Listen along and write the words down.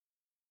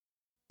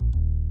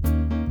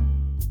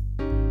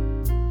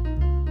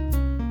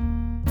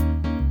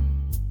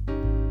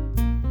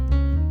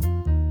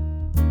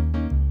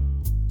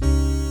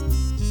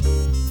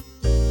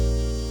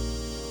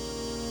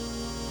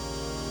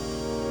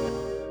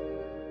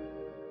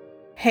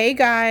Hey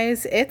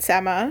guys, it's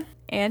Emma,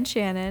 And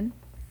Shannon.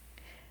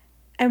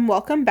 and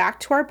welcome back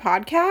to our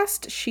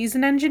podcast. She's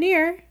an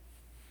engineer.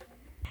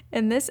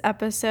 In this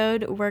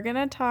episode, we're going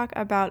to talk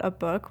about a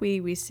book we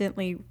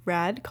recently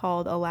read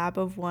called A Lab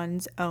of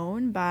One's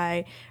Own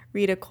by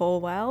Rita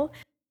Colwell.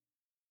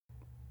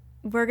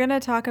 We're going to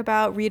talk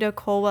about Rita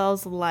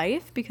Colwell's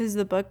life because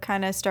the book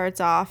kind of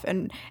starts off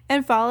and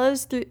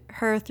follows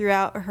her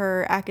throughout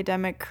her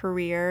academic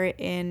career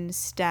in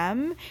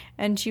STEM.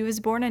 And she was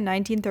born in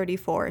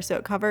 1934, so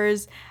it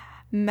covers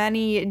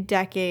many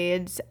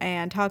decades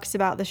and talks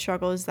about the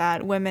struggles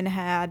that women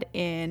had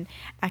in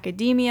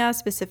academia,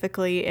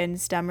 specifically in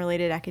STEM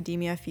related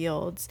academia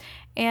fields,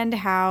 and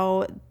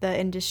how the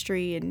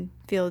industry and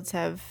fields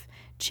have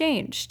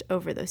changed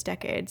over those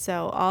decades.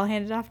 So I'll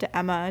hand it off to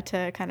Emma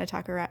to kind of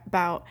talk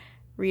about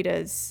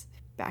Rita's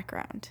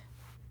background.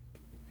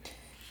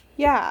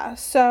 Yeah,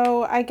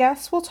 so I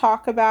guess we'll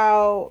talk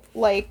about,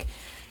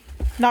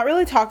 not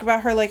really talk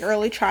about her,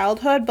 early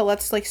childhood, but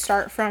let's,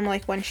 start from,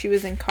 when she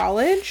was in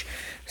college.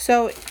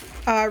 So,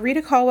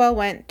 Rita Colwell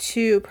went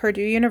to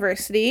Purdue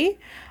University,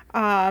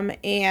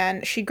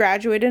 and she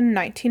graduated in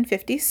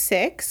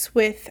 1956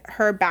 with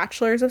her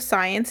Bachelor's of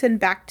Science in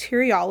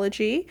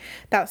Bacteriology.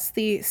 That's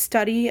the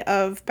study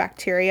of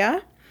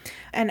bacteria.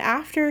 And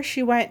after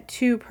she went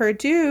to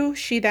Purdue,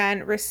 she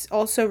then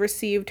also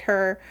received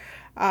her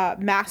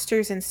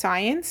Master's in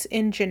Science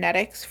in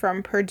Genetics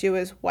from Purdue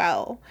as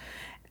well.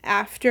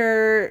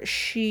 After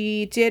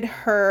she did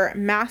her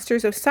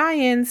Master's of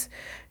Science,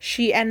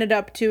 she ended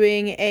up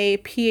doing a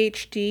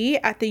PhD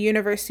at the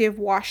University of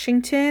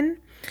Washington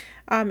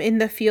in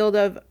the field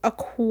of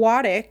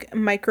aquatic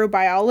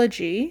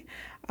microbiology,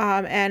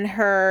 and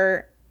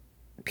her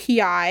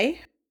PI.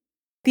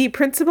 The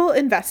principal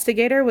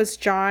investigator was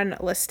John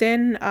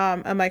Liston,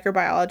 a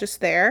microbiologist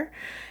there.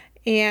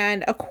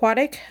 And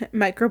aquatic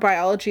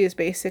microbiology is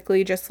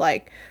basically just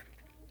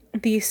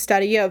the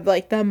study of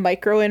the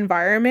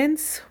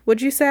microenvironments,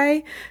 would you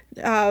say,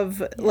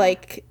 of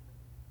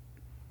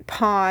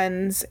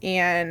ponds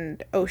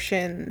and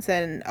oceans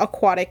and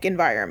aquatic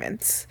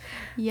environments.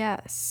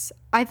 Yes.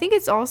 I think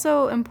it's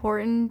also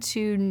important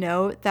to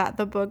note that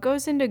the book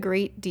goes into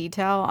great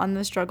detail on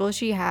the struggle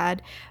she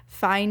had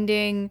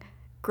finding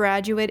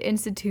graduate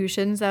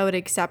institutions that would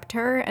accept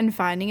her and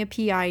finding a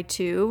PI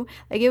too.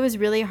 It was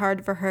really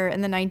hard for her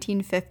in the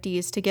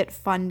 1950s to get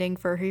funding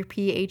for her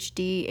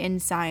PhD in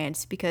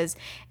science because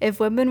if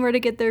women were to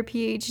get their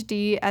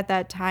PhD at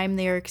that time,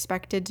 they were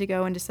expected to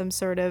go into some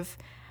sort of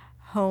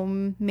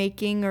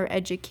homemaking or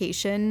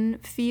education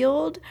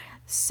field.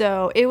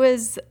 So it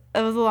was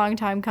a long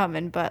time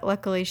coming, but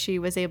luckily she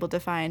was able to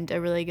find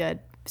a really good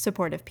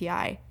supportive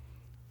PI.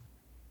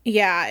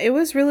 Yeah, it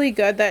was really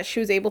good that she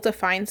was able to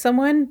find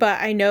someone,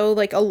 but I know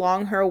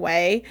along her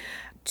way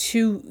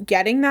to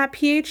getting that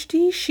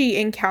PhD, she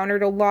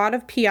encountered a lot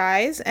of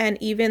PIs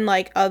and even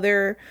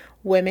other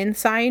women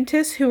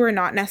scientists who were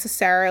not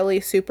necessarily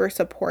super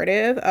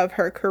supportive of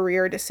her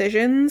career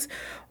decisions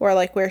or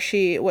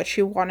what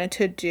she wanted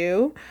to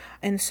do.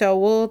 And so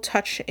we'll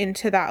touch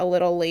into that a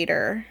little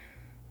later.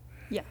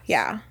 Yes.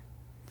 Yeah.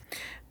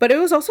 But it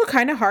was also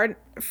kind of hard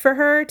for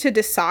her to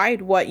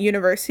decide what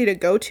university to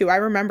go to. I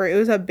remember it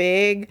was a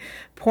big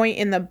point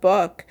in the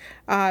book.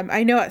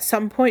 I know at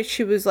some point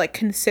she was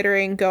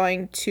considering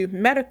going to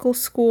medical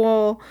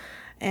school,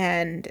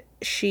 and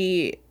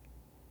she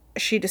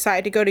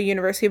decided to go to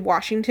University of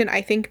Washington,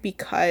 I think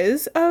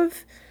because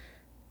of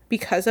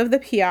the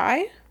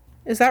PI.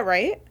 Is that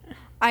right?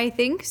 I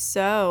think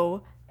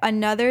so.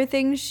 Another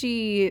thing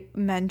she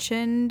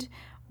mentioned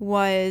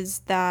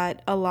was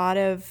that a lot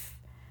of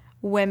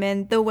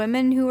the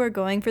women who were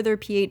going for their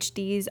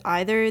PhDs,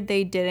 either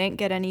they didn't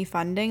get any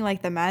funding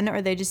like the men,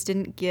 or they just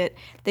didn't get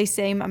the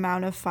same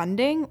amount of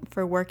funding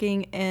for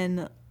working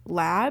in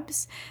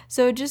labs.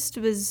 So it just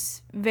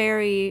was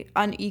very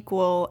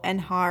unequal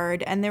and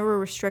hard, and there were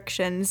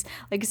restrictions.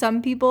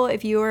 Some people,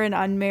 if you were an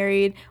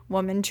unmarried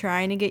woman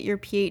trying to get your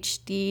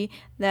PhD,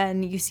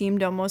 then you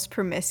seemed almost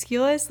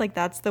promiscuous.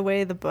 That's the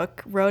way the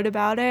book wrote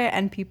about it,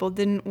 and people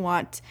didn't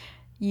want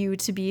you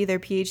to be their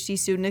PhD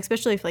student,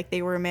 especially if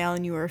they were a male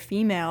and you were a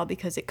female,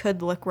 because it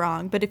could look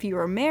wrong. But if you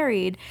were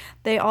married,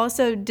 they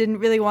also didn't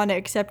really want to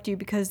accept you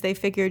because they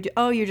figured,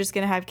 oh, you're just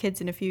going to have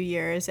kids in a few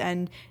years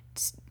and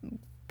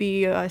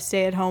be a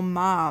stay-at-home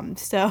mom.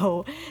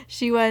 So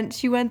she went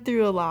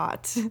through a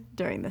lot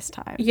during this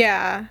time.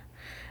 Yeah.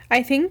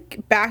 I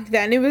think back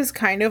then it was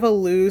kind of a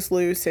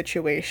lose-lose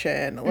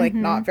situation,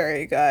 not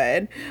very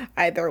good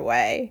either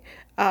way.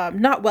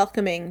 Not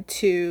welcoming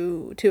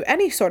to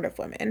any sort of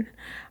women.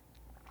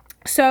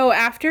 So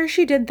after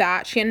she did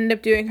that, she ended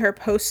up doing her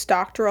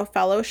postdoctoral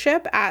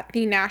fellowship at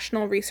the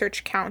National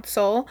Research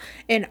Council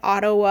in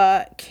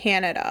Ottawa,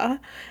 Canada.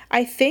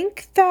 I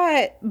think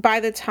that by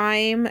the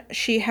time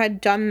she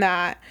had done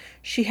that,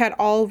 she had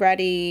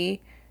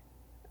already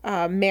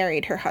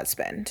married her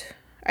husband.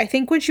 I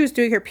think when she was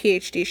doing her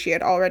PhD, she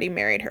had already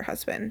married her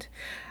husband.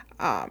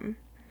 But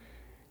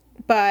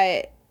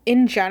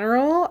in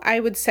general, I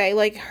would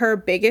say her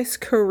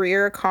biggest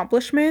career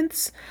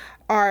accomplishments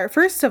are,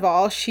 first of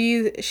all,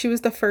 she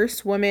was the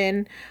first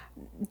woman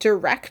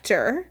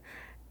director,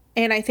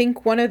 and I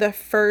think one of the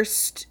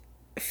first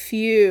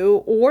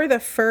few, or the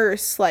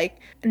first like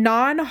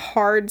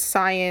non-hard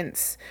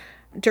science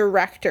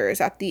directors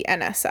at the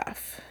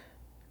NSF,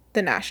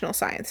 the National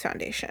Science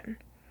Foundation.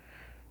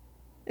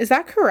 Is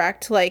that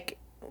correct? Like,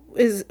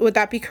 would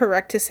that be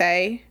correct to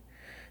say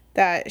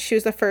that she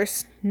was the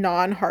first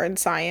non-hard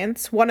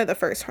science, one of the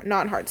first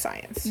non-hard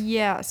science?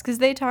 Yes, because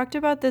they talked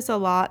about this a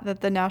lot,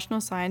 that the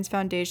National Science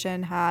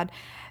Foundation had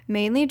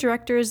mainly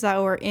directors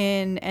that were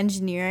in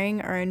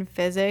engineering or in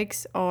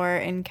physics or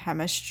in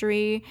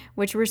chemistry,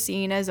 which were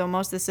seen as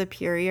almost the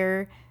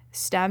superior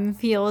STEM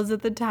fields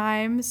at the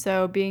time.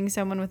 So being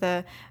someone with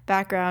a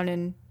background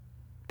in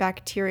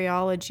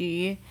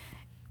bacteriology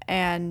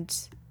and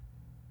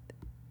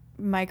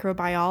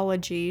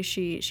microbiology,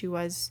 she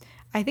was,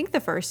 I think, the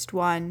first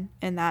one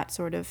in that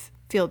sort of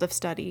field of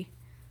study.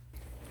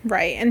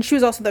 Right, and she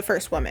was also the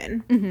first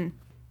woman.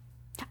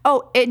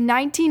 Oh, in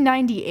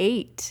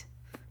 1998.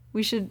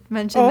 We should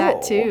mention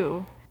that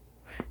too.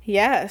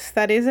 Yes,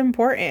 that is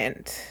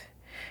important.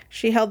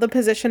 She held the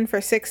position for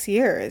 6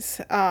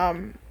 years.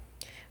 Wow,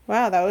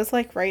 that was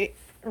like right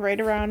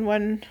around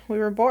when we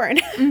were born.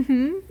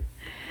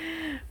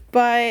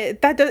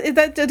 But that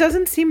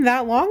doesn't seem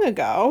that long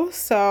ago,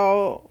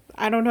 so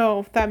I don't know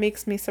if that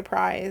makes me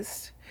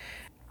surprised.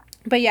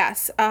 But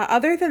yes,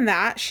 other than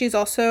that, she's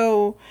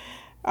also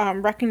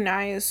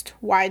recognized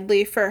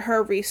widely for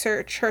her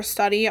research, her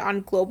study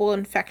on global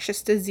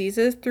infectious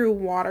diseases through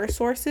water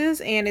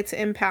sources and its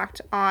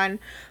impact on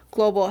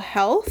global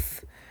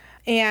health.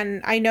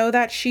 And I know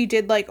that she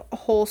did like a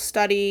whole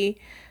study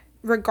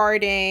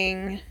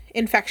regarding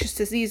infectious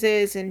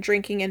diseases in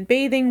drinking and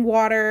bathing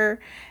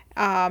water,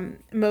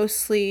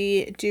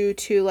 mostly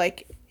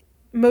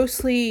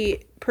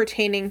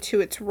pertaining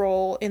to its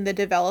role in the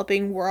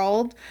developing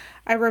world.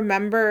 I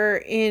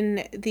remember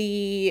in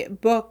the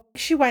book,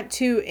 she went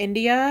to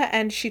India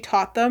and she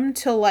taught them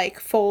to like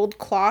fold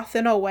cloth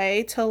in a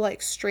way to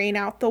like strain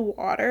out the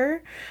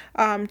water,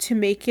 to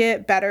make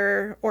it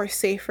better or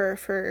safer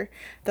for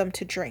them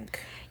to drink.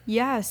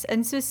 Yes,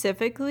 and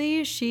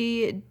specifically,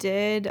 she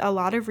did a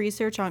lot of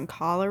research on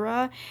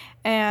cholera.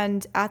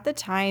 And at the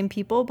time,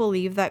 people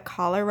believed that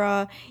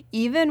cholera,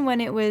 even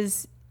when it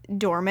was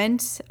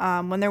dormant,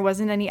 when there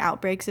wasn't any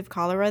outbreaks of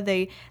cholera,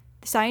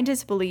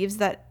 scientists believe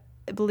that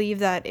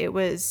it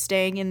was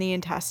staying in the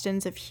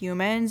intestines of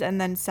humans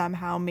and then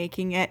somehow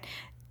making it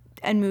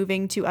and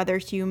moving to other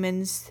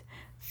humans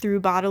through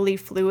bodily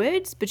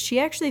fluids. But she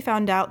actually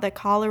found out that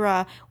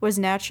cholera was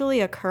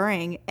naturally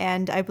occurring,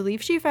 and I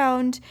believe she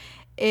found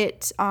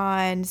it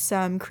on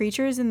some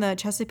creatures in the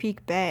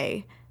Chesapeake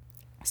Bay.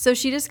 So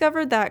she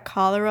discovered that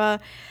cholera,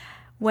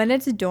 when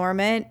it's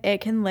dormant,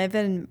 it can live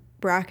in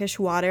brackish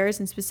waters,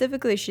 and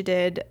specifically she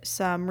did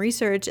some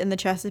research in the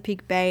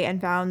Chesapeake Bay and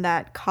found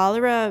that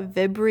cholera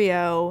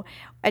vibrio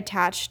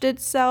attached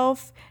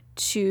itself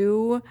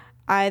to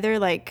either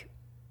like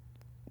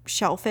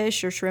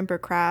shellfish or shrimp or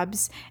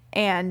crabs,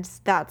 and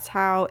that's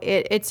how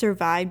it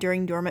survived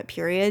during dormant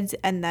periods.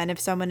 And then if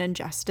someone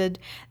ingested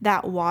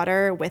that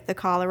water with the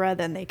cholera,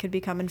 then they could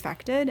become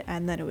infected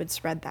and then it would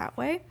spread that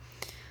way.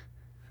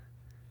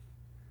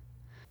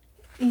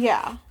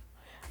 Yeah,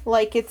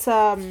 like it's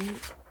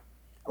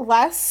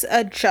less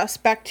a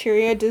just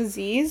bacteria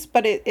disease,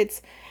 but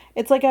it's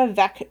like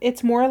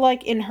it's more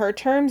like, in her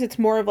terms, it's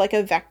more of like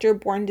a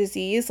vector-borne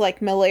disease,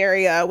 like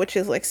malaria, which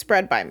is like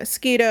spread by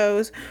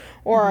mosquitoes,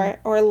 or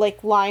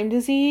like Lyme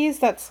disease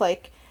that's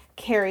like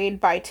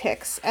carried by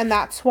ticks. And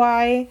that's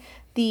why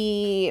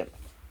the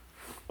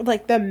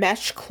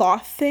mesh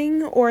cloth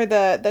thing, or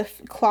the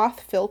cloth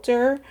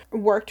filter,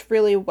 worked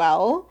really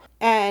well.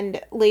 And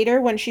later,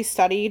 when she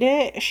studied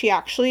it, she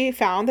actually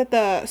found that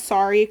the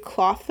Sari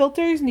cloth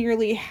filters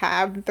nearly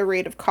have the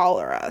rate of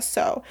cholera.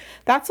 So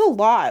that's a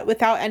lot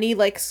without any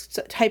like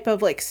type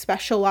of like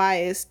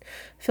specialized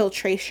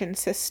filtration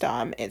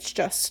system. It's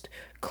just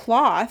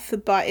cloth,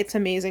 but it's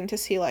amazing to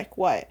see like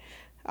what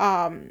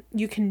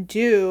you can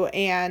do.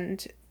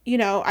 And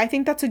I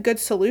think that's a good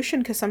solution,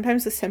 because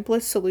sometimes the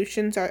simplest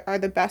solutions are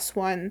the best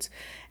ones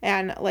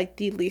and like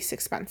the least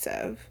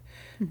expensive.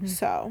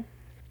 So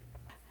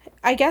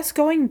I guess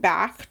going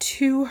back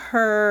to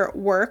her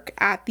work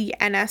at the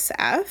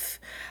NSF,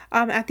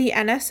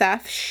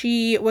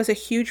 she was a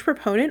huge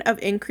proponent of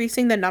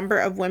increasing the number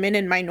of women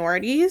and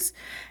minorities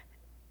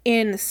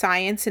in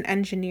science and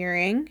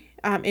engineering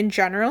in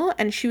general.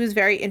 And she was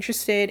very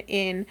interested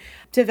in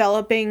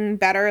developing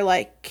better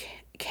like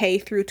K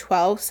through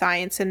 12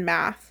 science and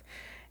math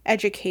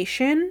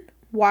education.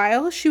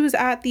 While she was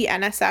at the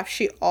NSF,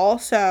 she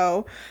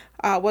also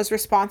was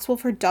responsible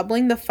for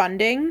doubling the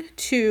funding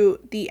to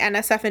the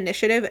NSF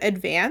initiative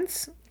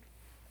Advance,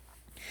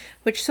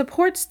 which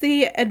supports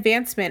the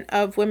advancement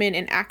of women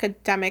in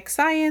academic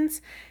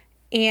science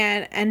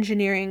and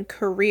engineering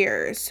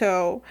careers.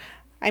 So,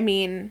 I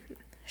mean,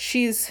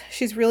 she's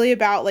really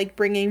about like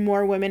bringing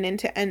more women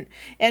into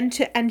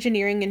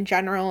engineering in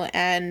general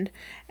and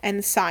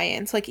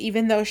science. Like,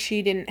 even though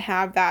she didn't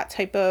have that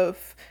type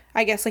of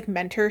I guess, like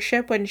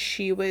mentorship when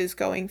she was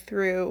going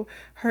through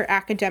her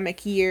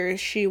academic years.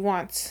 She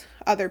wants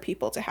other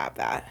people to have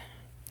that.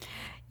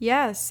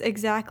 Yes,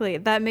 exactly.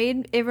 That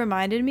made it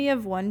reminded me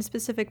of one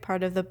specific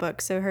part of the book.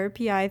 So her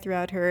PI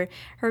throughout her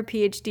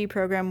PhD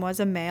program was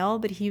a male,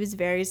 but he was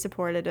very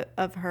supportive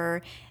of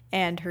her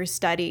and her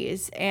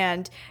studies.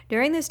 And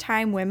during this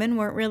time, women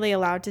weren't really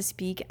allowed to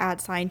speak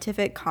at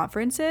scientific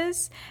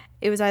conferences.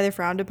 It was either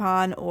frowned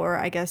upon or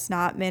I guess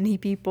not many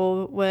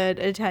people would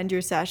attend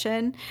your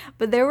session.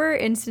 But there were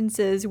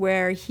instances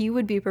where he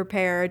would be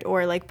prepared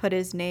or like put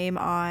his name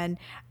on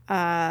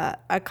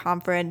a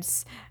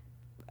conference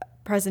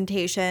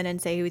presentation and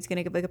say he was going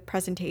to give like a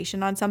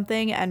presentation on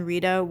something, and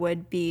Rita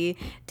would be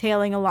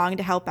tailing along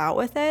to help out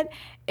with it,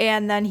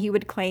 and then he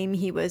would claim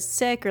he was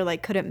sick or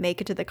like couldn't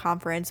make it to the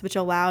conference, which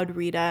allowed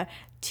Rita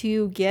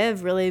to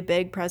give really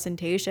big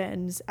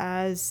presentations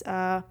as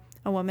a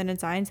woman in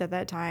science at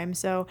that time.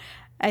 So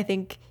I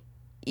think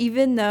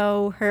even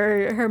though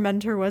her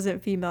mentor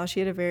wasn't female,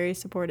 she had a very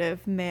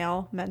supportive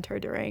male mentor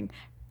during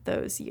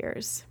those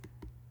years.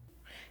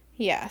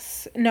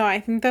 Yes. No, I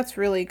think that's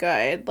really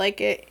good.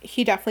 Like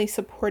he definitely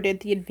supported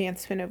the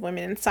advancement of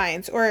women in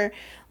science, or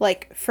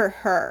like for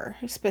her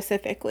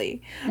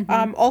specifically.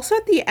 Also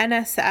at the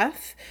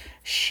NSF,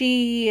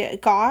 she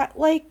got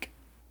like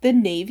the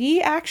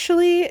Navy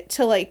actually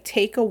to like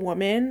take a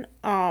woman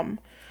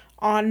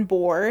on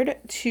board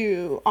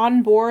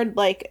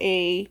like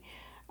a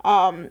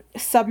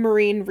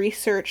submarine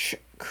research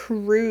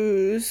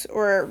cruise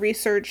or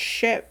research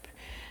ship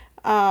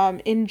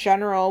in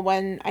general,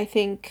 when I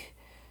think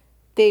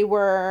they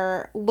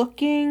were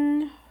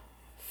looking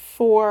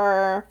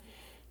for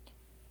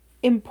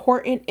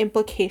important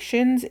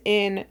implications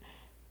in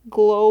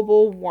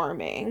global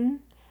warming.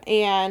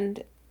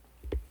 And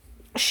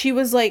she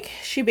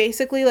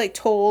basically like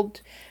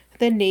told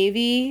the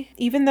Navy,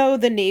 even though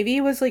the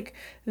Navy was like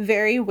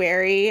very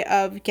wary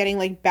of getting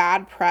like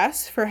bad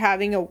press for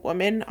having a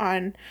woman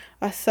on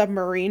a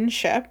submarine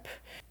ship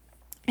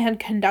and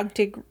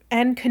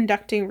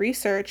conducting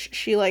research,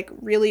 she like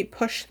really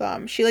pushed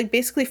them. She like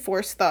basically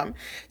forced them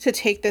to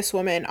take this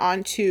woman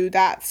onto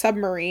that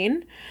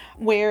submarine,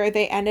 where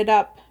they ended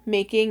up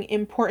making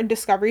important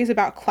discoveries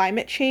about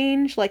climate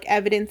change, like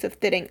evidence of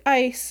thinning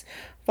ice,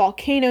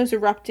 volcanoes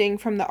erupting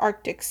from the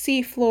Arctic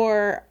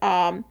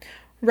seafloor,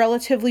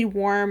 relatively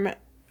warm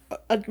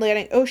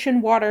Atlantic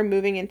Ocean water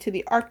moving into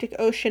the Arctic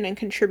Ocean and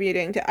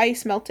contributing to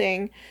ice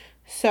melting.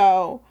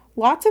 So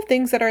lots of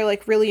things that are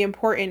like really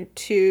important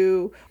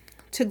to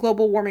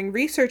global warming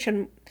research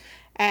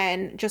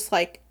and just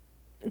like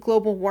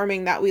global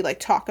warming that we like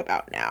talk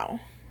about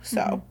now.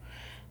 So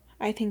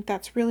I think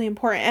that's really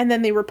important. And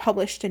then they were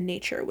published in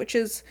Nature, which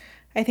is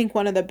I think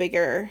one of the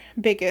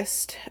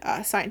biggest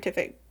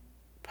scientific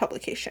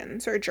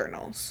publications or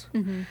journals.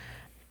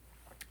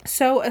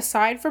 So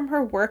aside from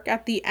her work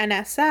at the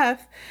NSF,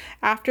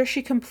 after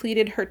she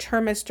completed her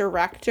term as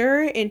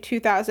director in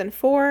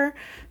 2004,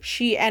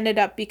 she ended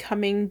up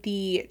becoming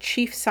the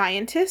chief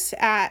scientist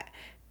at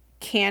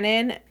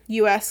Canon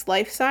US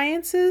Life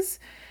Sciences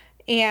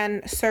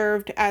and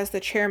served as the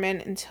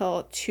chairman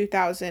until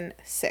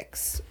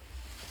 2006.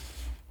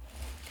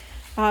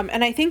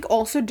 And I think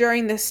also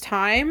during this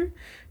time,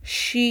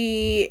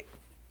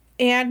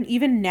 and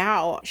even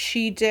now,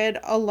 she did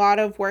a lot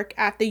of work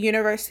at the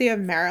University of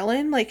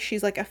Maryland. Like,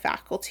 she's like a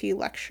faculty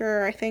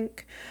lecturer, I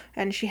think.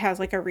 And she has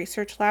like a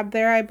research lab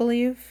there, I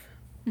believe.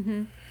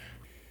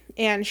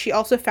 And she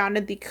also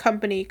founded the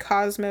company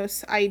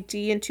Cosmos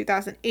ID in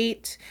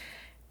 2008,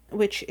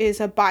 which is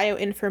a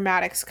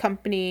bioinformatics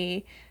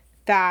company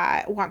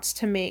that wants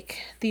to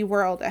make the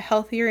world a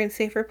healthier and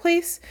safer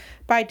place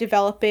by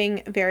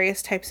developing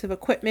various types of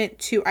equipment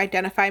to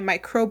identify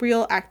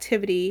microbial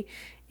activity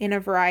in a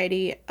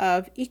variety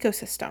of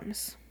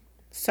ecosystems.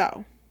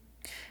 So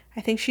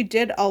I think she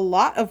did a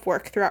lot of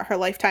work throughout her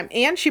lifetime,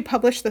 and she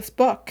published this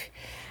book.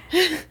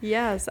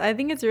 Yes, I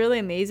think it's really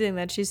amazing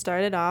that she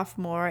started off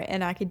more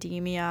in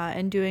academia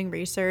and doing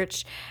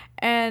research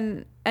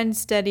and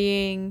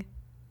studying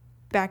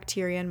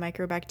bacteria and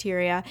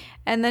microbacteria,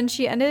 and then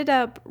she ended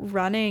up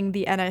running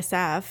the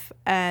NSF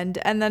and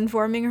then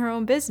forming her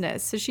own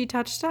business. So she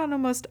touched on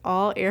almost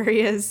all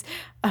areas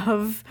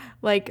of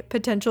like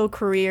potential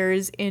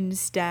careers in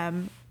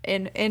STEM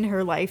in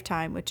her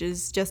lifetime, which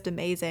is just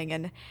amazing,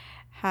 and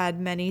had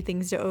many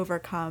things to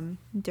overcome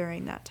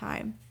during that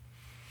time.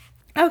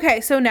 Okay,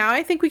 so now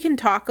I think we can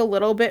talk a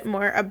little bit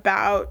more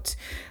about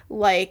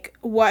like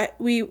what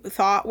we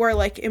thought were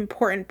like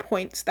important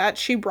points that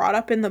she brought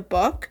up in the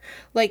book.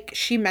 Like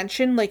she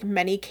mentioned like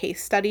many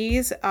case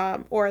studies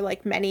or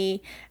like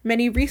many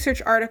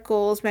research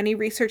articles, many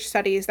research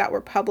studies that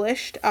were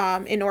published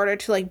in order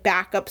to like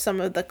back up some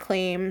of the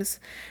claims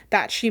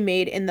that she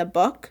made in the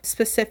book,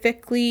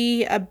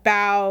 specifically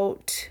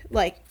about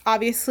like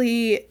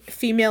obviously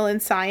female in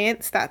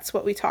science. That's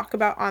what we talk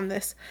about on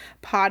this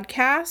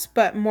podcast,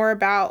 but more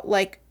about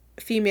like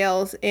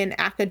females in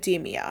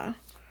academia.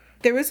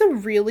 There was a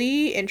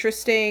really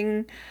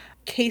interesting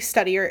case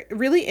study or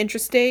really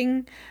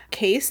interesting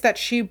case that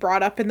she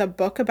brought up in the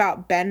book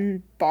about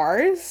Ben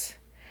Bars.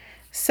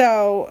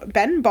 So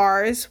Ben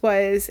Bars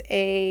was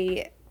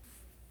a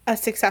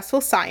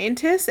successful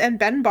scientist, and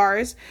Ben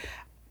Bars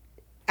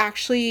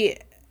actually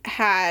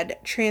had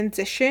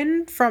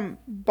transitioned from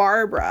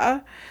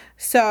Barbara.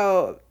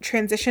 So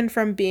transitioned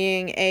from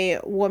being a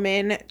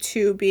woman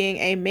to being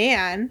a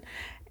man.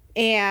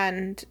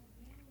 And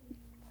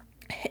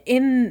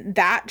in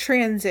that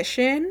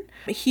transition,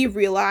 he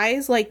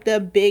realized like the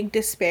big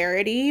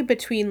disparity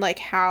between like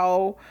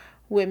how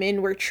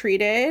women were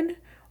treated,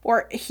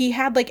 or he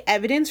had like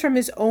evidence from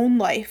his own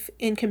life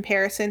in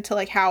comparison to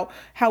like how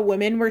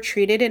women were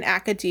treated in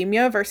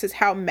academia versus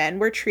how men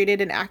were treated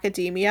in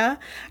academia.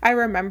 I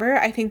remember,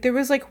 I think there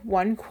was like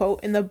one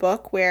quote in the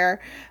book where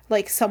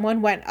like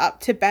someone went up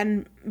to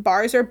Ben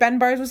Bars, or Ben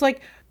Bars was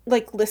like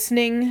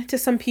listening to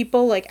some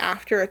people like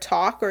after a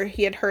talk, or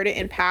he had heard it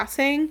in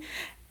passing,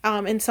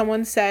 and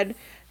someone said,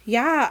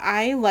 yeah,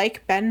 I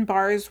like Ben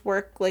Barr's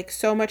work like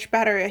so much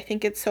better. I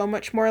think it's so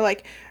much more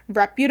like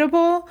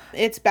reputable.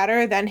 It's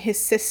better than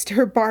his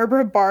sister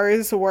Barbara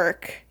Barr's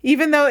work,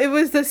 even though it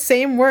was the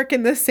same work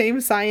and the same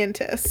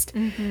scientist.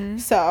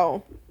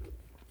 So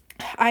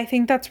I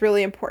think that's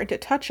really important to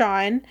touch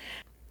on,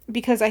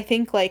 because I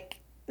think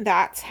like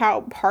that's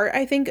how part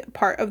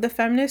of the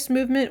feminist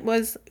movement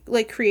was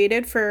like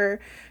created for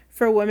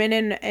women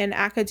in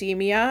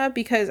academia,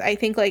 because I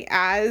think like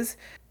as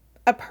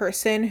a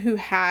person who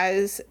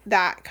has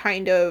that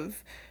kind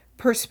of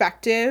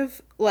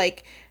perspective,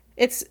 like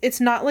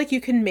it's not like you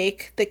can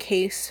make the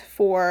case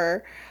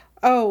for,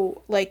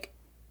 oh, like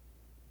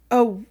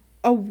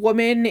a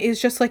woman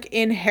is just like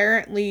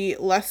inherently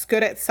less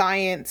good at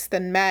science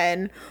than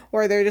men,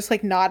 or they're just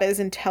like not as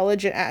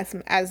intelligent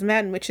as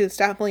men, which is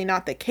definitely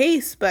not the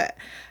case. But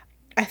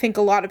I think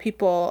a lot of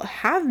people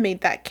have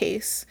made that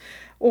case,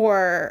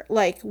 or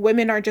like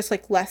women are just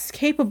like less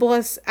capable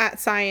at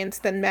science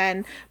than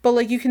men, but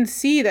like you can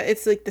see that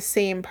it's like the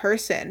same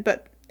person,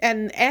 but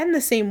and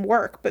the same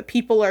work, but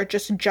people are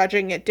just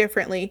judging it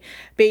differently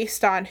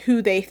based on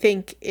who they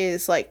think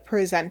is like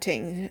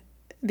presenting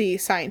the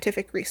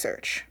scientific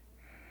research.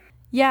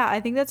 Yeah, I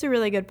think that's a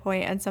really good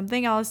point. And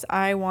something else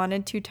I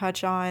wanted to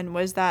touch on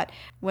was that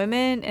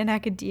women in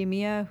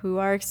academia who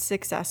are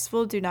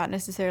successful do not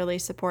necessarily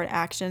support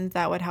actions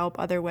that would help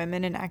other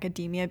women in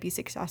academia be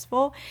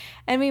successful.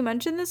 And we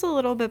mentioned this a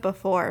little bit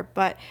before,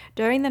 but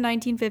during the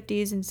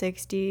 1950s and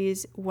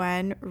 60s,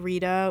 when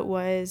Rita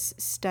was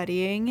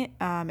studying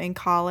in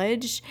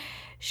college,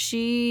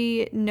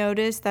 she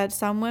noticed that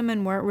some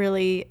women weren't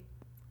really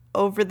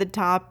over the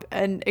top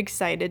and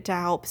excited to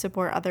help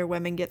support other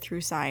women get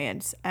through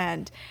science,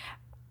 and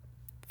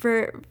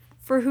for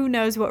who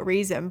knows what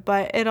reason,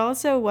 but it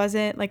also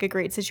wasn't like a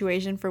great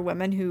situation for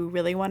women who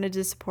really wanted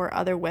to support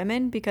other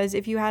women, because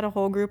if you had a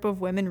whole group of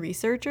women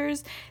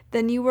researchers,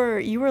 then you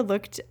were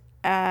looked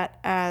at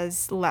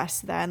as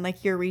less than,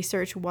 like your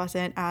research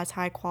wasn't as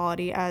high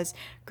quality as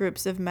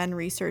groups of men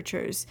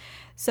researchers.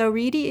 So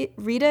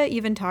Rita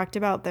even talked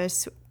about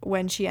this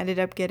when she ended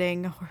up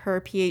getting her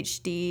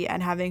PhD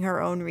and having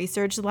her own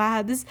research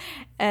labs,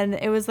 and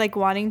it was like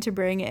wanting to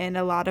bring in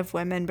a lot of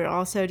women, but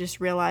also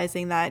just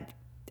realizing that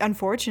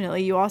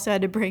unfortunately you also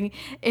had to bring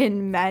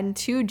in men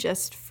too,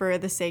 just for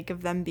the sake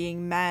of them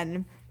being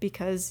men,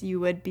 because you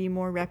would be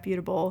more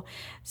reputable.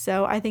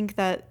 So I think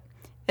that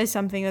is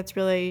something that's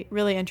really,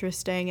 really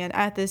interesting. And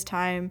at this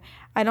time,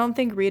 I don't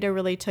think Rita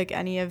really took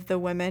any of the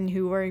women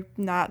who were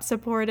not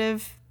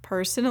supportive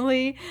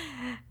personally.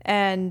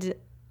 And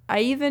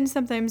I even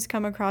sometimes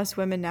come across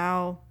women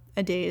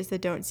nowadays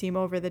that don't seem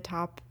over the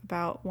top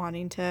about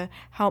wanting to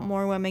help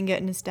more women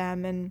get into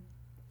STEM. And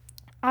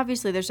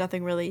obviously, there's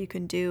nothing really you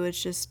can do.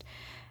 It's just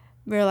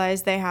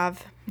realize they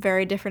have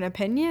very different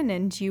opinion,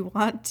 and you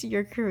want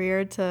your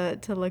career to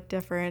look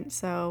different.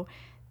 So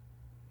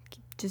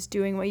just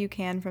doing what you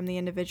can from the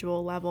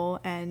individual level,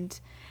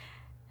 and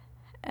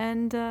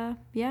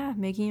yeah,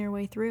 making your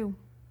way through.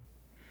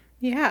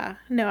 Yeah,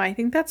 no, I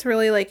think that's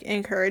really like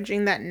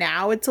encouraging that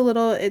now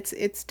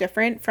it's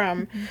different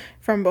from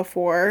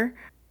before.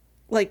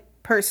 Like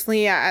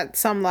personally, at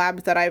some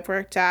labs that I've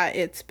worked at,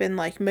 it's been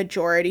like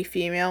majority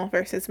female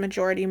versus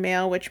majority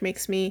male, which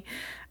makes me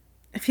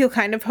feel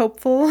kind of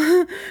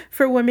hopeful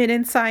for women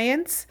in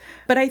science.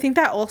 But I think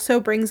that also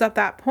brings up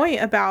that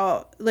point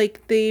about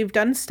like they've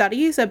done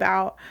studies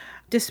about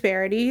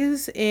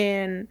disparities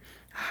in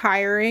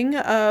hiring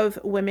of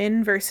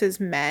women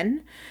versus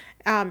men,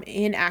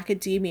 in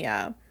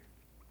academia.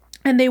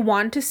 And they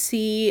want to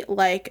see,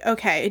 like,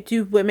 okay,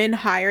 do women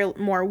hire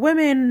more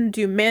women?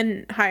 Do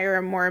men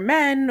hire more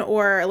men?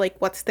 Or, like,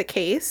 what's the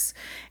case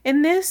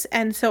in this?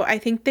 And so I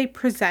think they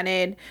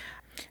presented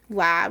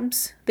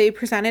labs, they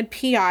presented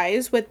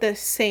PIs with the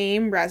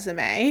same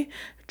resume,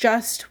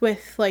 just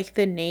with, like,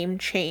 the name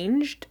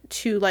changed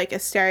to, like, a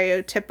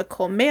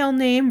stereotypical male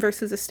name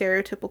versus a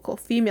stereotypical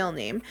female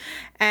name.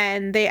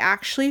 And they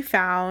actually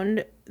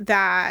found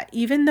that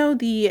even though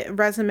the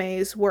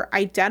resumes were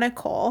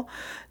identical,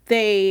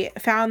 they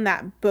found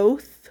that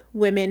both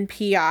women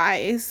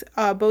PIs,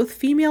 both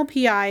female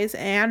PIs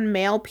and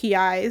male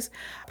PIs,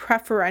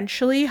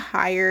 preferentially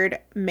hired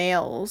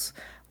males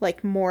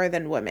like more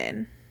than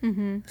women.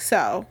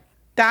 So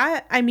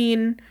that, I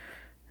mean,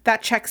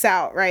 that checks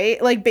out,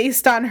 right? Like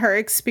based on her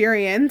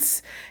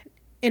experience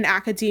in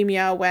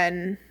academia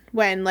when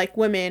like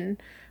women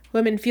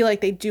feel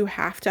like they do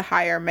have to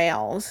hire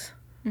males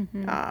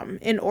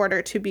in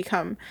order to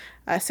become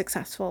a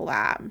successful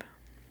lab.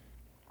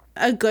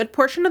 A good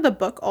portion of the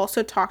book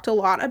also talked a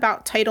lot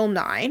about Title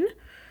IX.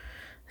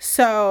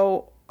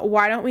 So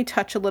why don't we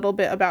touch a little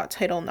bit about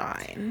Title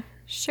IX?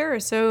 Sure.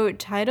 So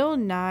Title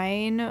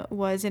IX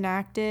was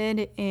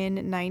enacted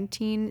in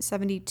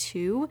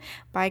 1972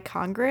 by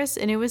Congress,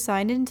 and it was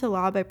signed into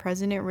law by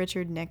President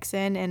Richard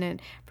Nixon, and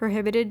it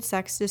prohibited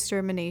sex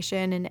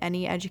discrimination in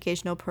any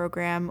educational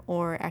program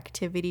or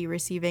activity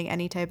receiving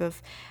any type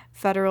of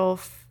federal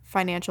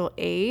financial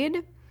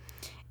aid.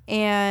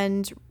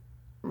 And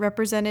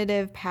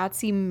Representative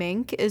Patsy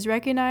Mink is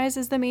recognized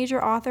as the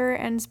major author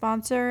and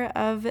sponsor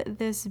of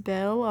this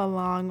bill,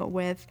 along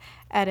with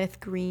Edith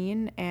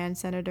Green and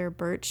Senator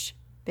Birch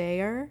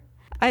Bayh.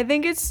 I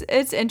think it's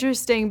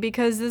interesting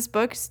because this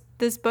book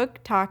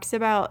talks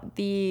about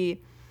the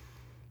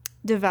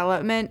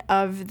development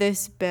of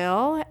this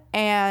bill,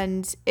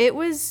 and it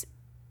was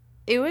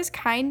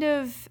kind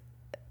of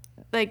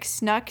like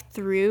snuck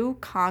through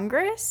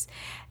Congress.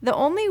 The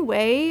only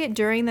way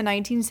during the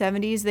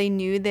 1970s they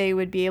knew they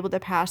would be able to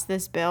pass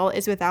this bill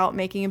is without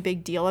making a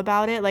big deal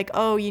about it. Like,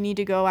 oh, you need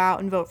to go out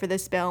and vote for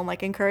this bill and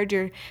like encourage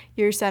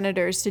your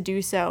senators to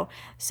do so.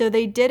 So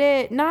they did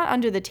it not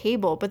under the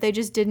table, but they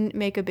just didn't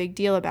make a big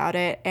deal about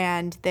it,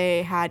 and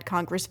they had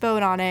Congress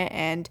vote on it,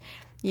 and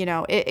you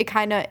know,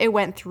 it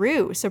went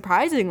through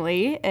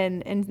surprisingly in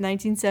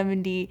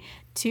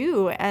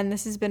 1972, and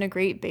this has been a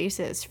great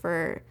basis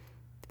for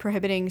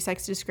prohibiting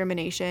sex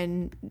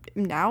discrimination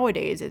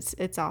nowadays.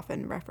 It's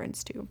often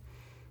referenced to.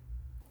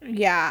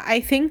 Yeah,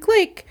 I think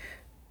like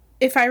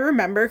if I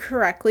remember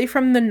correctly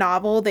from the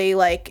novel, they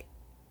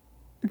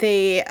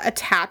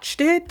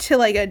attached it to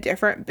like a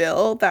different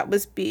bill that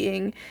was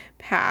being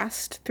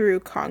passed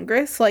through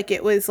Congress. Like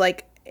it was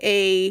like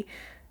it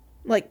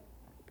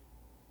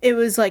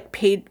was like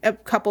paid a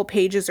couple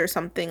pages or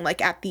something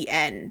like at the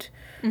end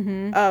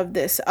of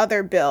this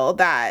other bill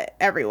that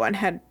everyone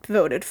had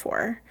voted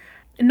for.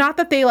 Not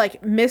that they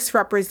like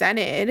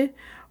misrepresented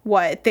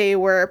what they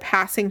were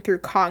passing through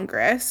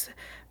Congress,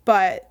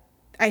 but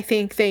I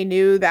think they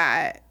knew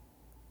that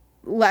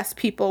less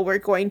people were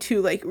going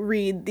to like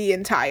read the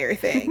entire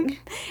thing.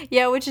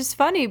 Yeah, which is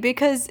funny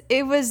because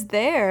it was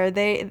there.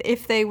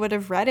 If they would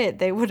have read it,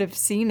 they would have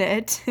seen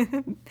it.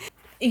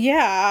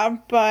 Yeah,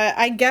 but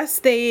I guess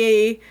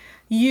they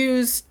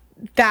used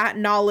that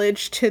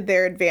knowledge to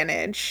their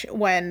advantage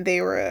when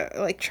they were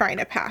like trying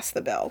to pass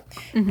the bill.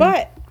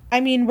 But I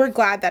mean, we're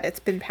glad that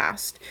it's been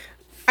passed.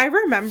 I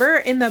remember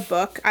in the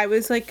book, I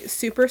was like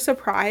super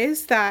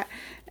surprised that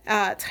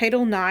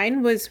Title IX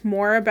was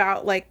more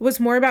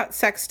about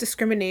sex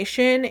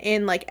discrimination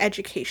in like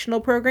educational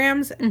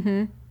programs.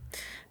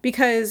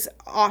 Because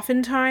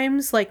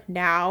oftentimes, like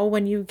now,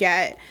 when you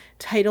get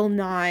Title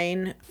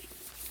IX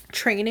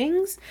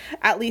trainings,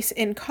 at least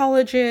in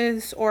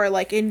colleges or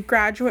like in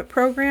graduate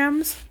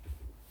programs,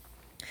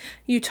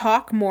 you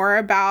talk more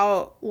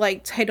about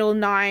like Title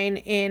IX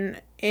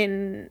in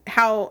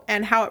how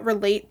it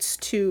relates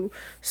to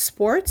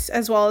sports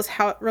as well as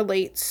how it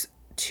relates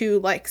to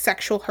like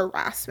sexual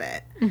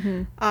harassment.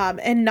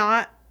 And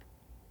not,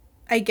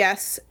 I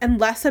guess, and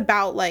less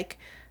about like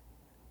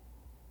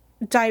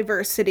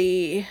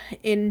diversity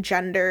in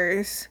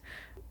genders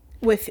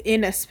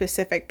within a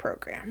specific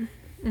program.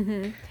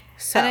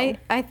 So And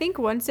I think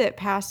once it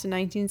passed in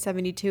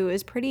 1972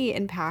 is pretty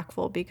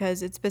impactful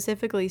because it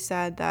specifically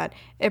said that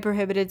it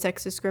prohibited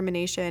sex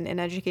discrimination in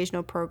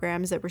educational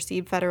programs that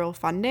receive federal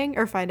funding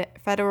or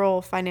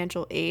federal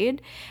financial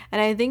aid. And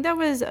I think that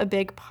was a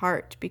big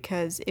part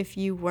because if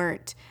you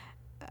weren't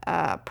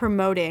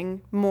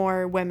promoting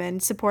more women,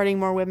 supporting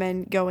more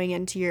women going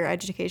into your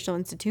educational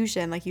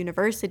institution like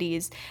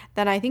universities,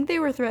 then I think they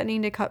were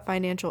threatening to cut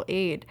financial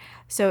aid.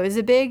 So it was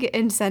a big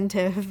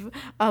incentive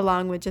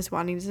along with just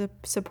wanting to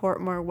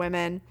support more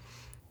women.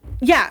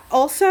 Yeah.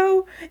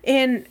 Also,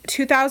 in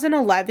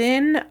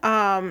 2011,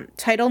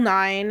 Title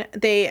IX,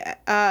 they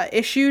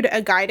issued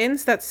a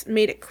guidance that's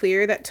made it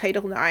clear that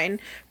Title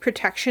IX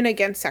protection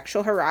against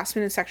sexual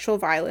harassment and sexual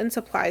violence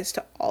applies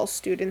to all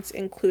students,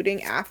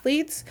 including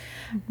athletes.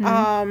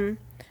 And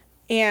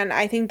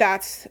I think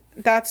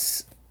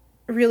that's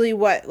really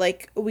what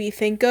like we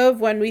think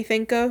of when we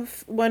think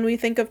of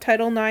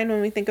Title IX, when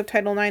we think of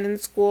Title IX in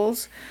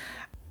schools.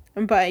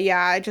 But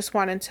yeah, I just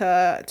wanted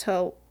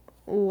to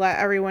let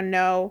everyone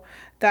know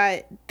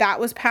that that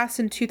was passed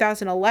in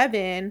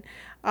 2011,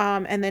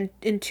 and then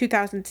in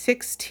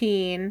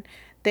 2016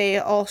 they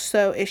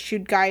also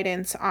issued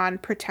guidance on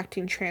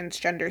protecting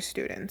transgender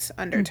students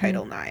under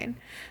Title IX.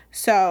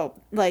 So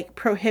like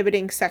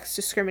prohibiting sex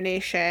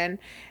discrimination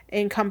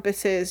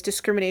encompasses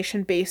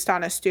discrimination based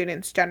on a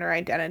student's gender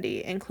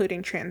identity,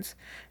 including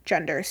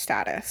transgender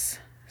status.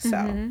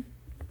 So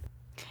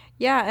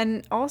Yeah,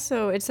 and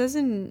also it says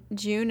in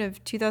June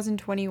of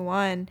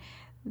 2021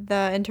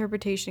 The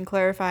interpretation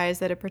clarifies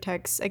that it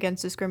protects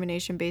against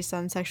discrimination based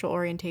on sexual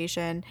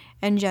orientation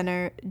and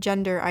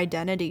gender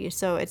identity.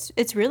 So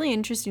it's really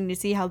interesting to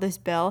see how this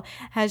bill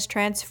has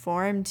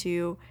transformed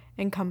to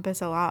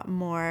encompass a lot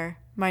more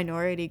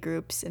minority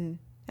groups and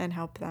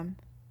help them.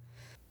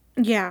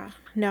 Yeah,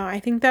 no, I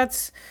think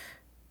that's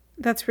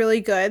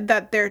really good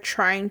that they're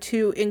trying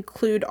to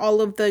include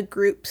all of the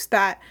groups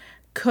that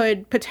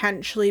could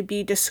potentially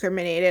be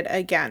discriminated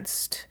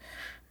against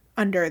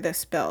under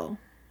this bill,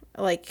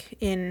 like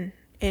in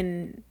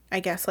I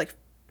guess like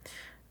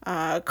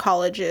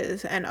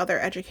colleges and other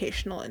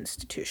educational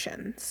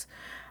institutions.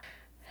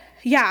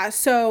 Yeah,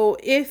 so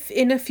if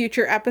in a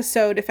future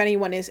episode, if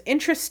anyone is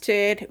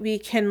interested, we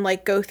can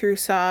like go through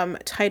some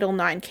Title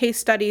IX case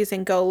studies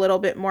and go a little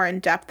bit more in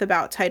depth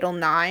about Title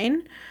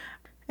IX,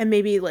 and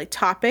maybe like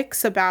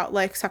topics about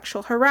like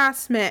sexual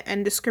harassment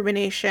and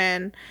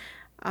discrimination,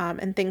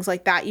 and things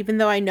like that, even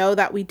though I know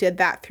that we did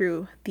that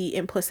through the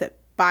Implicit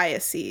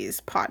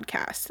Biases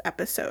podcast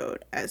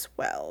episode as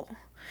well.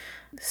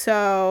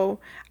 So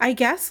I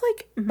guess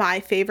like my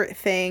favorite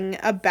thing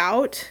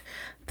about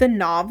the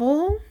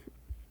novel,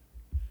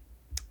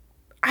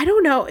 I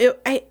don't know,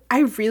 I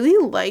really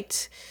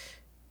liked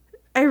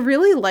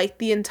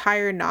the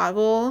entire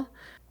novel,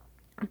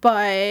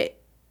 but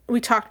we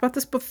talked about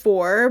this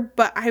before,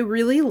 but I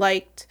really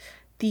liked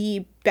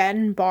the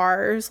Ben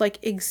Bars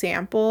like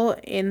example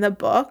in the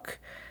book,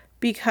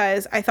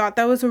 because I thought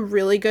that was a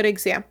really good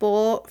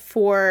example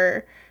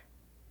for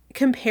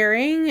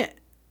comparing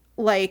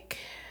like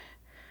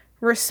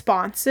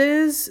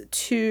responses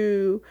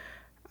to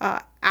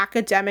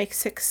academic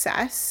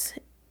success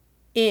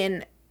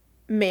in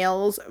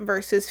males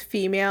versus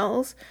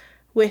females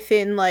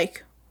within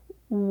like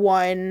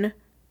one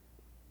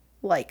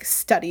like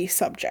study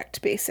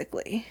subject,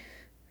 basically.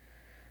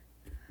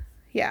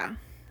 Yeah.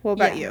 What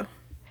about you?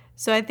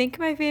 So I think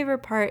my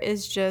favorite part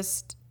is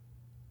just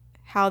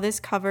how this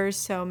covers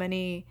so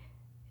many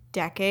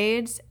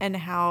decades and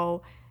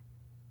how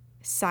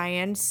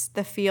science,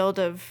 the field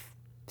of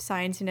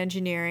science and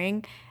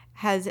engineering,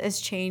 has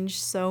changed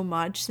so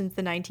much since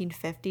the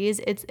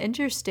 1950s. It's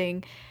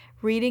interesting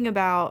reading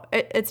about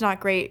it. It's not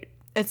great.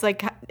 It's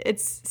like,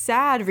 it's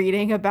sad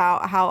reading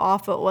about how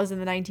awful it was in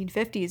the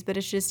 1950s, but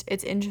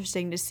it's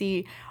interesting to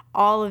see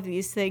all of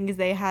these things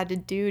they had to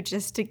do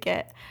just to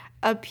get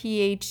a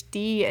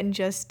PhD and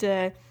just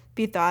to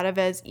be thought of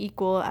as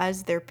equal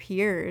as their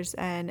peers.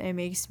 And it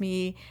makes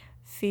me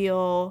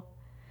feel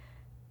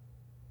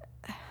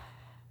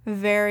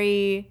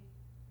very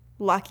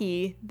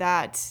lucky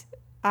that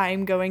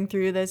I'm going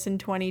through this in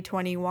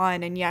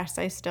 2021. And yes,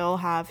 I still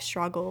have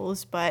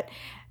struggles, but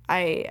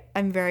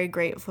I'm very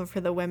grateful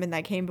for the women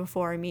that came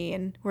before me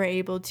and were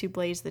able to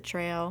blaze the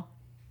trail.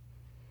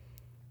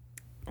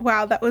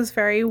 Wow, that was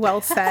very well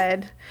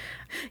said.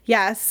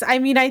 Yes, I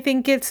mean, I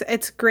think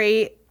it's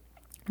great.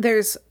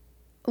 There's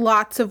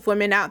lots of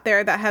women out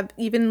there that have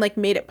even like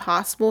made it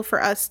possible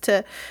for us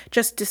to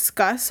just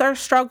discuss our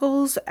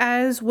struggles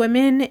as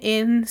women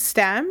in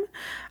STEM,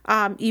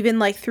 even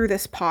like through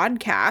this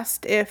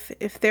podcast.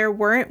 If there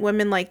weren't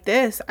women like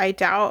this, I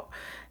doubt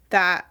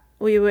that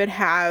we would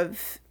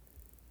have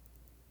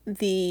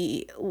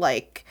the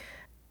like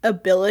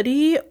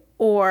ability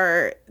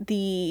or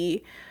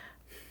the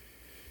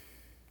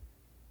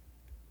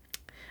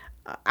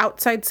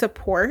outside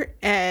support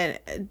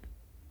and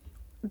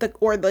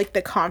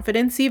the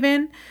confidence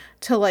even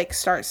to like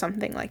start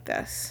something like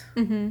this.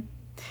 Mm-hmm.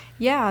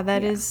 Yeah,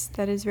 that is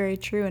very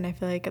true. And I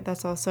feel like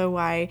that's also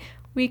why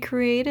we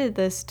created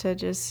this, to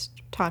just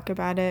talk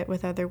about it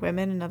with other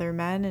women and other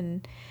men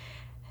and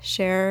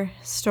share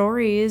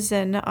stories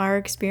and our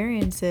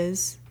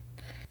experiences.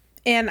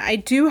 And I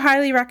do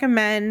highly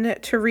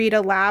recommend to read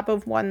A Lab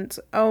of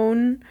One's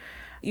Own.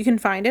 You can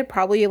find it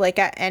probably like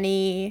at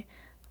any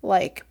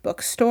like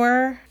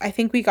bookstore. I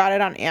think we got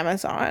it on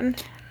Amazon.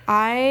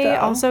 I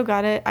also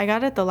got it. I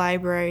got it at the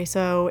library.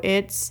 So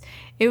it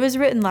was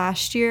written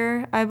last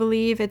year, I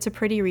believe. It's a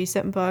pretty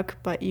recent book,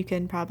 but you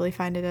can probably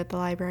find it at the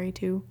library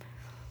too.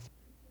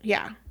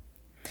 Yeah.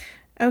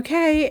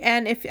 Okay,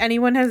 and if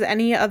anyone has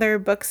any other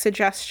book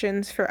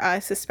suggestions for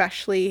us,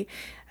 especially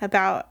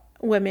about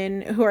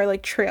women who are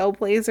like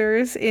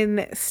trailblazers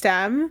in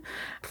STEM,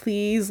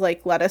 please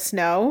like let us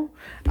know.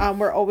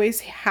 We're always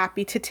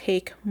happy to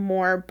take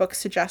more book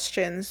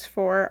suggestions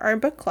for our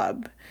book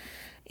club.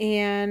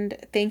 And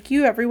thank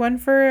you everyone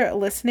for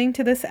listening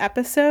to this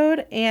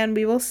episode, and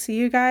we will see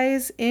you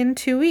guys in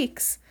 2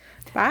 weeks.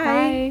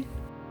 Bye. Bye.